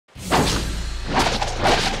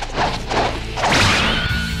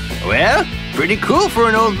pretty cool for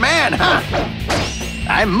an old man, huh?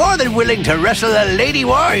 I'm more than willing to wrestle a lady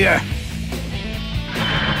warrior.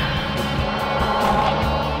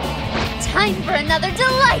 Time for another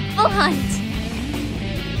delightful hunt.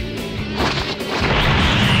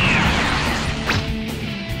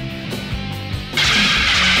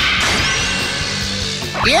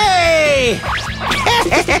 Yay!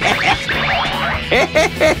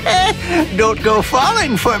 Don't go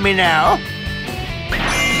falling for me now.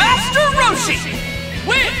 Master Roshi!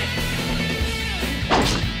 Win!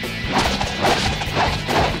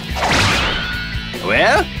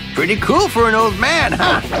 Well, pretty cool for an old man,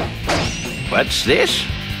 huh? What's this?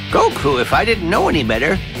 Goku, if I didn't know any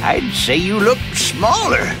better, I'd say you look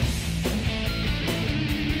smaller.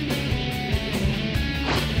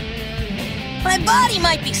 My body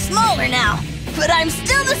might be smaller now, but I'm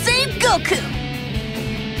still the same Goku!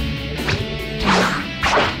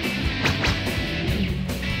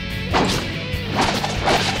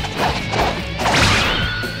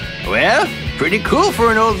 Well, pretty cool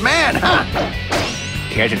for an old man, huh?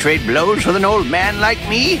 Care to trade blows with an old man like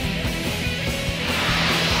me?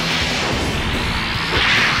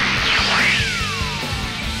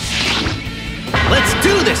 Let's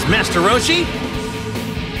do this, Master Roshi!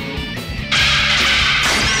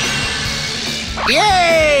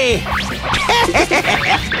 Yay!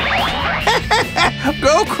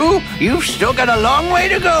 Goku, you've still got a long way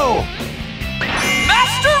to go.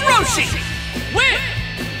 Master Roshi! Win!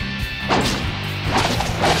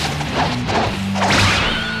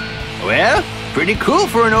 Well, pretty cool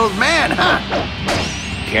for an old man, huh?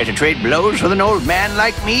 Care to trade blows with an old man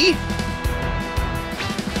like me?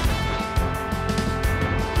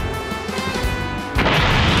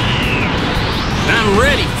 I'm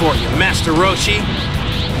ready for you, Master Roshi.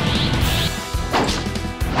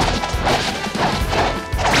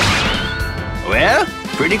 Well,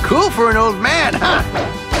 pretty cool for an old man, huh?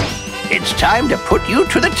 It's time to put you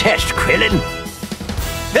to the test, Krillin.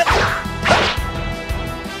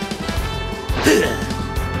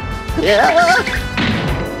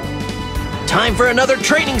 Time for another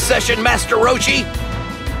training session, Master Roshi.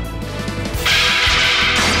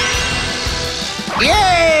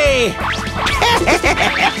 Yay!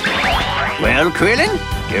 Well, Krillin,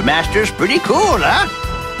 your master's pretty cool, huh?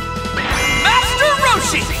 Master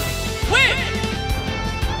Roshi! Win!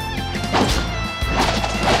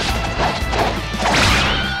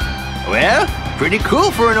 Well, pretty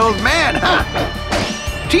cool for an old man, huh?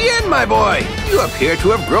 Tien, my boy, you appear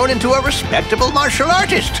to have grown into a respectable martial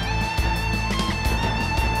artist.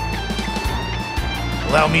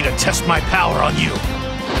 Allow me to test my power on you.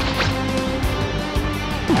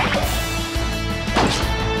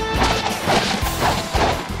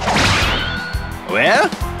 Well,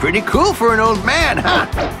 pretty cool for an old man, huh?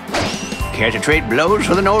 Care to trade blows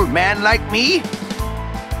with an old man like me?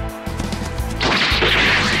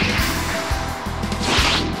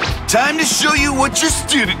 Time to show you what your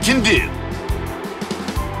student can do.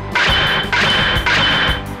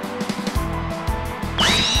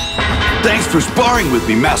 Thanks for sparring with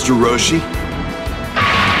me, Master Roshi.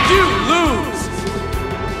 You lose!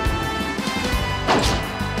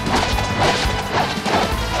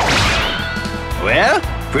 Well,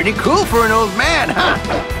 pretty cool for an old man, huh?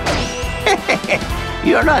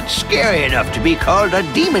 You're not scary enough to be called a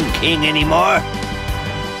Demon King anymore.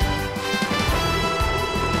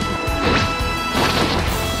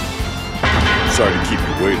 Sorry to keep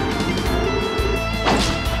you waiting.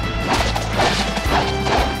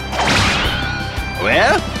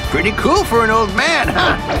 Well, pretty cool for an old man,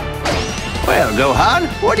 huh? Well, Gohan,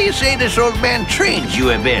 what do you say this old man trains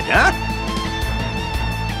you a bit, huh?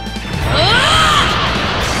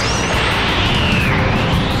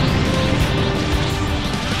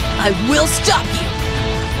 I will stop you!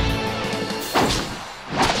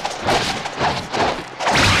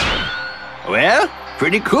 Well,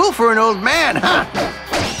 pretty cool for an old man, huh?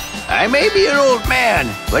 I may be an old man,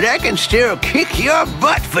 but I can still kick your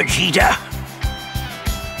butt, Vegeta.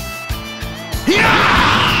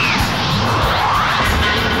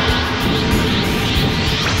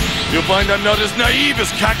 You'll find I'm not as naive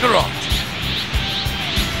as Kakarot.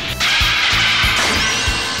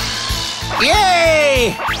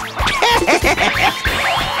 Yay!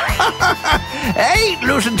 I ain't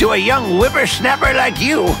losing to a young whippersnapper like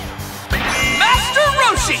you. Master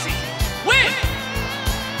Roshi! Win!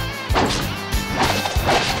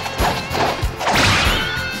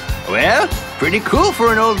 Well, pretty cool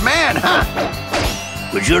for an old man, huh?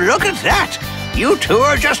 Would you look at that? You two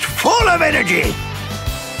are just full of energy.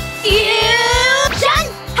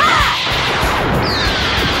 Fusion! Ha!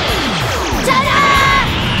 Ta-da!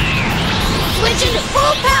 Switch into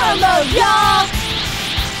full power mode, y'all!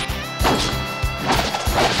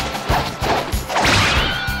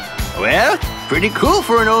 Well, pretty cool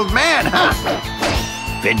for an old man, huh?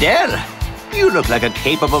 Fidel, you look like a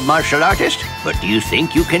capable martial artist, but do you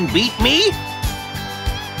think you can beat me?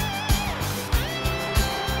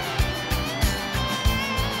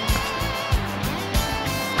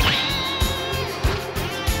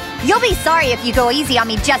 You'll be sorry if you go easy on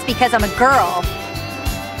me just because I'm a girl.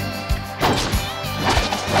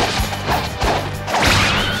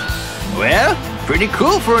 Well, pretty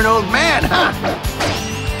cool for an old man, huh?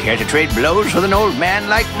 Care to trade blows with an old man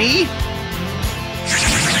like me?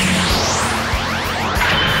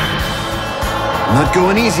 I'm not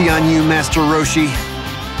going easy on you, Master Roshi.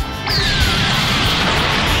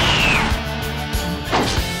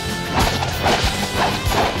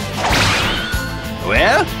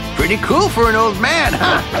 Well, pretty cool for an old man,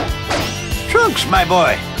 huh? Trunks, my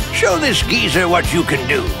boy, show this geezer what you can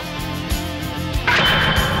do.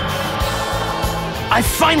 I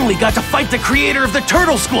finally got to fight the creator of the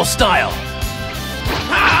Turtle School style!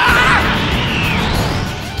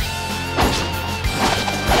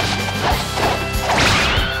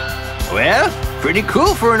 Well, pretty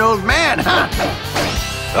cool for an old man, huh?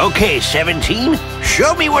 Okay, 17,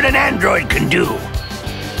 show me what an android can do.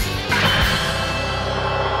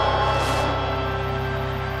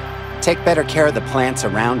 Take better care of the plants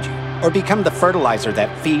around you, or become the fertilizer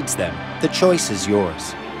that feeds them. The choice is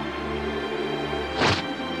yours.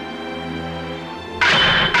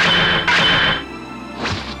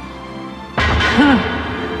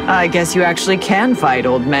 I guess you actually can fight,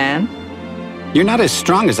 old man. You're not as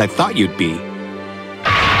strong as I thought you'd be.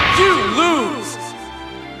 You lose!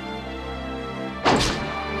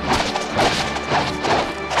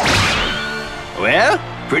 Well,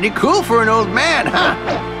 pretty cool for an old man, huh?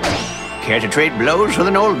 Care to trade blows with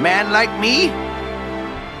an old man like me?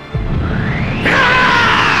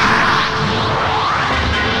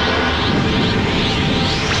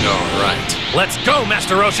 All right. Let's go,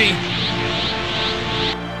 Master Roshi!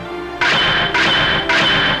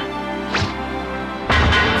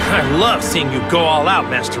 I love seeing you go all out,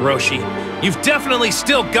 Master Roshi. You've definitely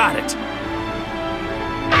still got it.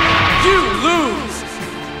 You lose!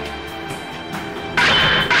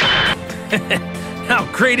 How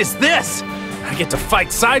great is this? I get to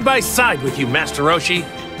fight side by side with you, Master Roshi.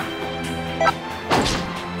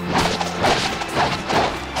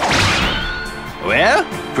 Well,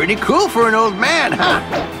 pretty cool for an old man, huh?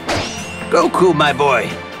 Goku, my boy,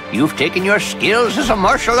 you've taken your skills as a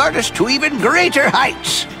martial artist to even greater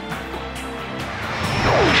heights.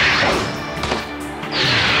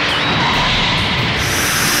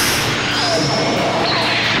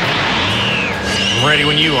 I'm ready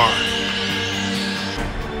when you are.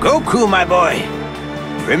 Goku, my boy,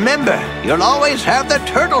 remember, you'll always have the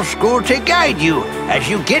Turtle School to guide you as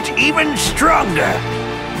you get even stronger.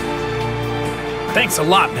 Thanks a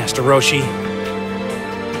lot, Master Roshi.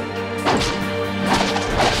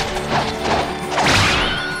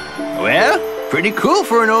 Well, pretty cool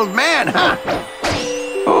for an old man, huh?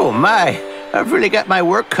 Oh my, I've really got my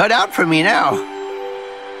work cut out for me now.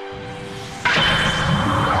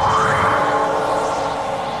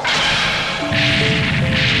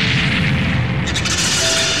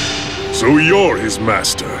 So you're his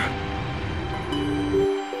master.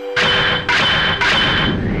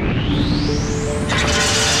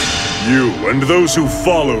 You and those who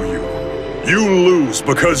follow you, you lose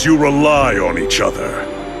because you rely on each other.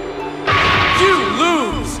 You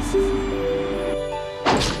lose!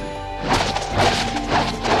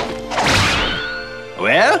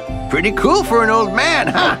 Well, pretty cool for an old man,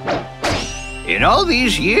 huh? In all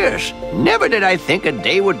these years, never did I think a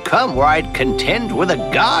day would come where I'd contend with a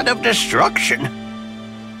god of destruction.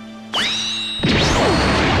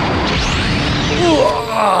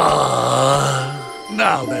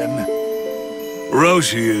 Now then.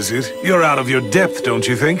 Roshi, is it? You're out of your depth, don't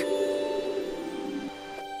you think?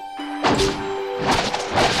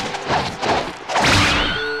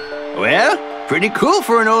 Well, pretty cool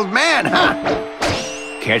for an old man,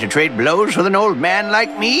 huh? Care to trade blows with an old man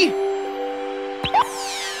like me?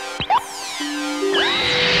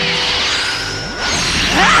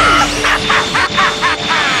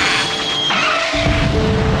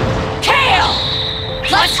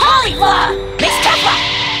 Plus cauliflower! Miss Kefla!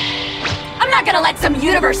 I'm not gonna let some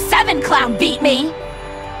Universe 7 clown beat me!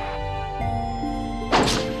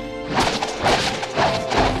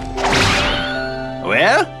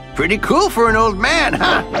 Well, pretty cool for an old man,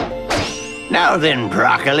 huh? Now then,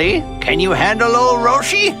 Broccoli, can you handle old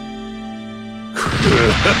Roshi?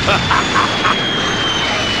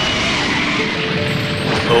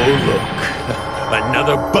 Oh, look.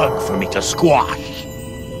 Another bug for me to squash.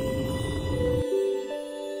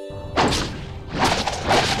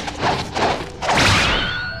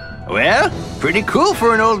 pretty cool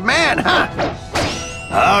for an old man, huh?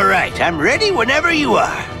 All right, I'm ready whenever you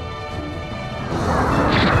are.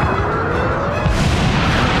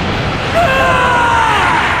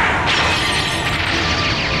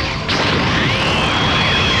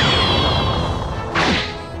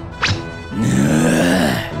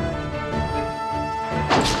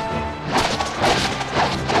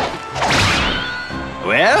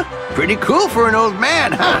 Well, pretty cool for an old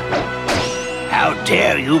man, huh? How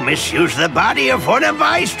dare you misuse the body of one of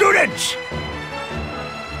my students?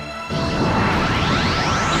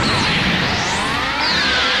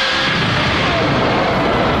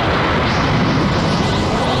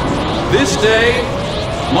 This day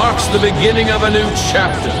marks the beginning of a new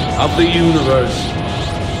chapter of the universe.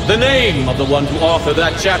 The name of the one to author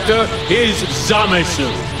that chapter is Zamasu,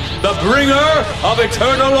 the bringer of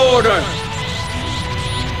eternal order.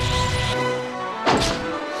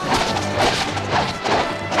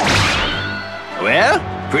 Well,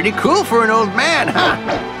 pretty cool for an old man, huh?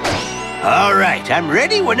 All right, I'm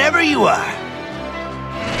ready whenever you are.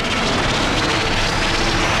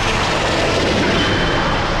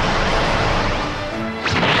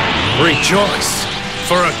 Rejoice,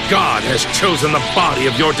 for a god has chosen the body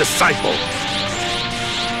of your disciple.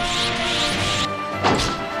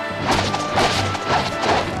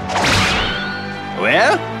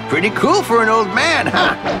 Well, pretty cool for an old man,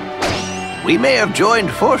 huh? We may have joined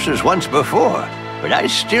forces once before, but I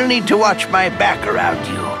still need to watch my back around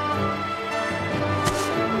you.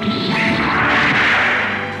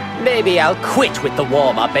 Maybe I'll quit with the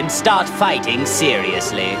warm-up and start fighting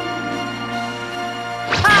seriously.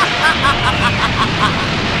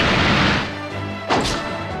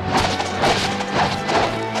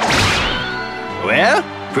 Well,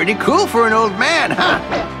 pretty cool for an old man, huh?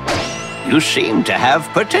 You seem to have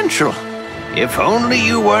potential. If only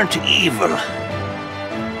you weren't evil.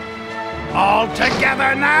 All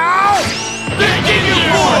together now! Continue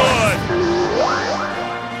forward!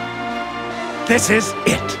 This is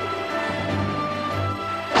it.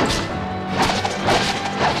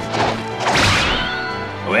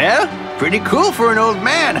 Well, pretty cool for an old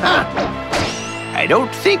man, huh? I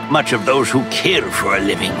don't think much of those who kill for a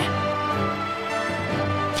living.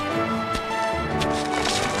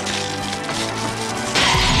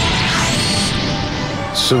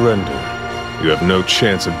 Surrender. You have no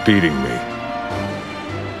chance of beating me.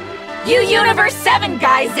 You Universe 7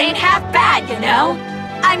 guys ain't half bad, you know?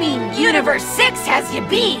 I mean, Universe 6 has you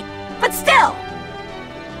beat, but still.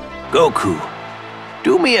 Goku,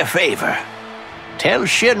 do me a favor. Tell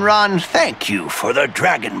Shinron thank you for the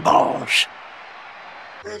Dragon Balls.